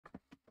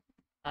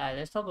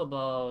Let's talk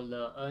about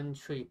the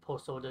N-ary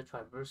postorder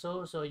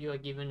traversal. So you are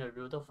given a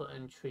root of an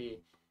N-ary,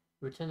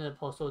 return the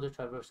postorder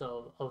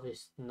traversal of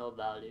its node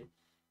value.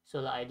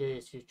 So the idea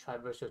is you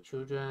traverse your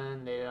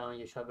children, later on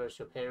you traverse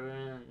your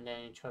parent, and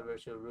then you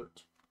traverse your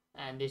root.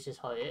 And this is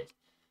how it is.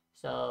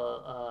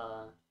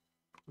 So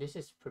this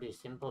is pretty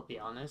simple, to be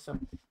honest. So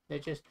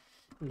let's just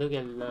look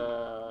at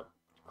the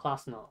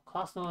class node.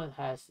 Class node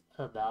has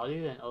a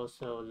value and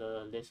also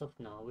the list of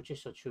node, which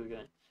is your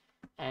children.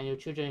 And your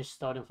children is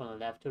starting from the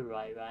left to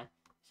right, right?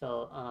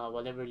 So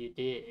whatever you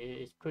did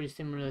is pretty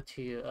similar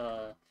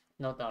to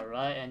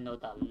node.right and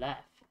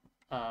node.left,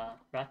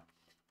 right?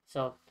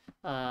 So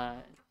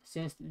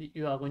since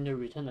you are going to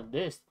return a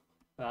list,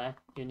 right,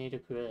 you need to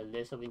create a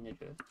list of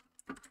integers.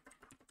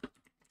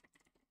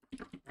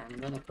 I'm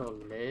gonna call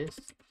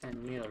list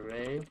and new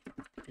array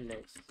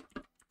list.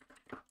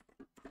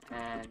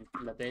 And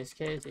the base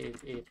case is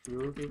if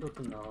root equal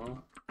to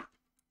null,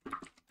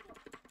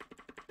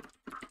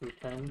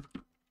 return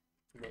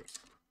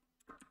list.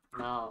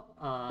 Now,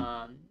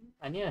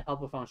 I need a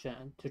helper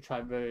function to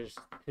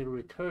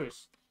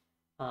recurse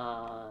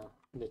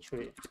the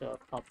tree. So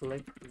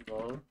public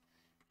void,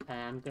 and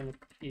I'm gonna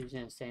use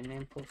the same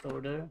name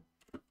Postorder.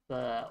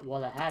 But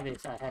what I have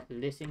is I have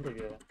list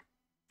integer.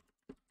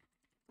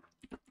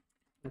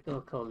 I'm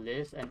gonna call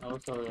list and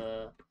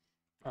also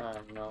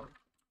the node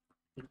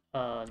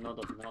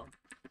of node.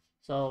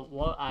 So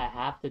what I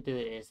have to do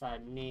is I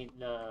need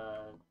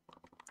to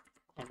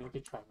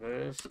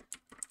traverse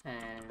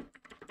and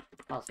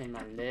pass in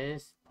my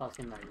list, pass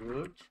in my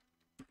root.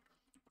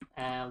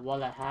 And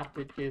what I have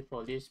to do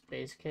for this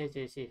base case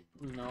is if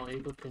no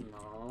equal to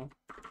no,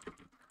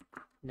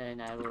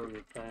 then I will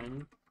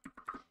return.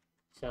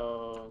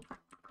 So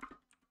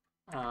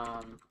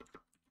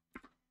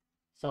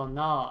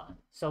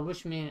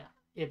which means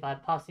if I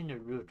pass in the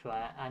root,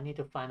 right, I need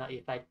to find out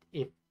if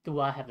do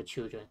I have a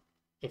children.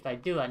 If I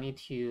do, I need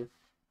to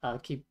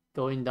keep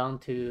going down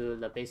to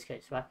the base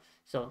case, right?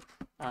 So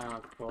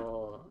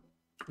for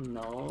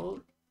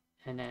node,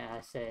 and then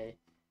I say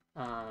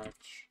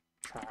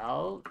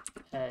child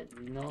at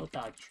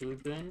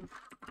node.children.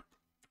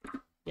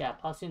 Yeah,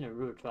 pass in the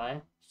root,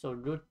 right? So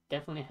root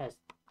definitely has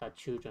the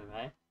children,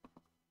 right?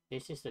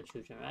 This is the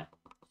children, right?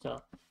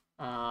 So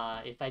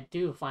if I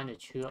do find a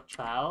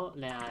child,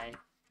 then I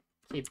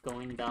keep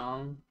going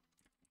down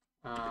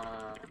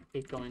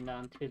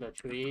to the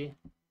tree.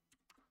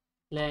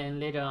 Then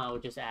later on I will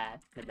just add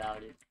the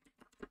value.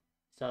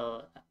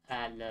 So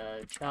add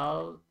the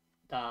child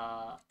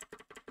val,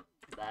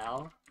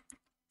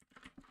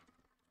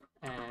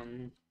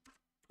 and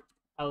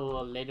I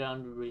will later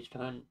on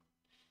return.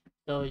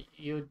 So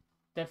you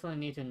definitely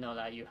need to know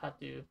that you have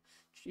to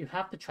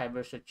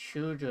traverse the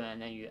children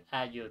and then you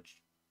add your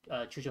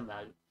children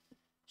value.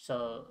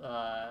 So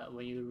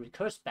when you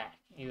recurse back,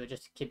 you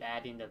just keep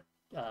adding the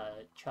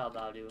child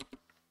value.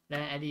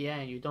 Then at the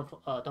end, you don't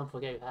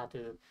forget you have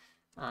to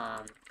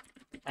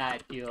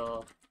add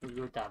your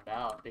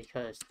root.val,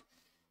 because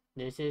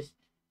this is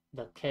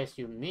the case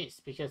you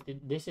missed, because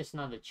this is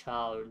not a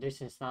child,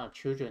 this is not a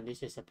children,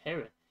 this is a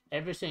parent.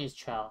 Everything is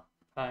child,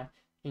 right?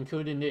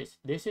 Including this.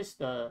 This is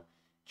the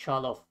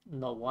child of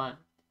node 1,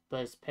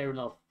 but it's parent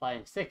of 5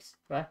 and 6,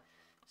 right?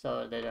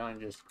 So later on,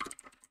 just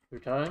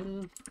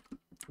return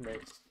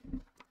this,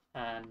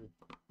 and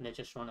let's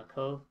just run a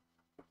code.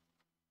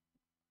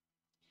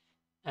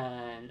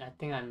 And I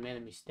think I made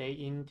a mistake,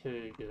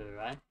 integer,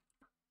 right?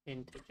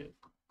 Integer.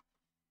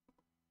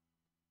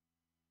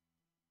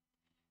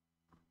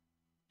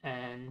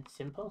 And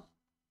simple.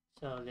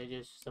 So let's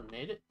just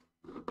submit it.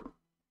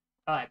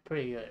 Alright,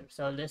 pretty good.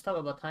 So let's talk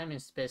about time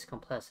and space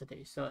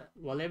complexity. So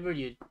whatever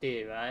you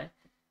did, right,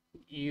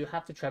 you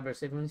have to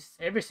traverse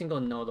every single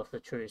node of the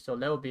tree. So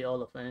that will be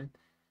all of n.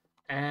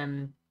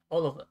 And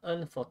all of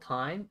n for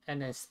time,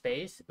 and then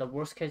space. The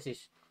worst case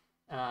is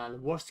the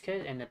worst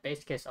case and the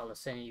base case are the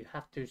same. You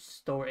have to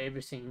store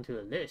everything into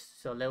a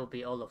list. So that will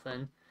be all of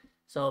n.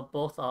 So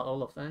both are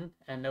all of n,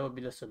 and that will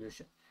be the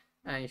solution.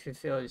 And if you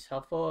feel it's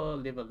helpful,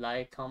 leave a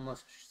like,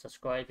 comment,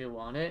 subscribe if you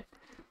want it.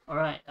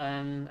 Alright,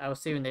 and I will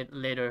see you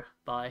later.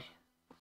 Bye.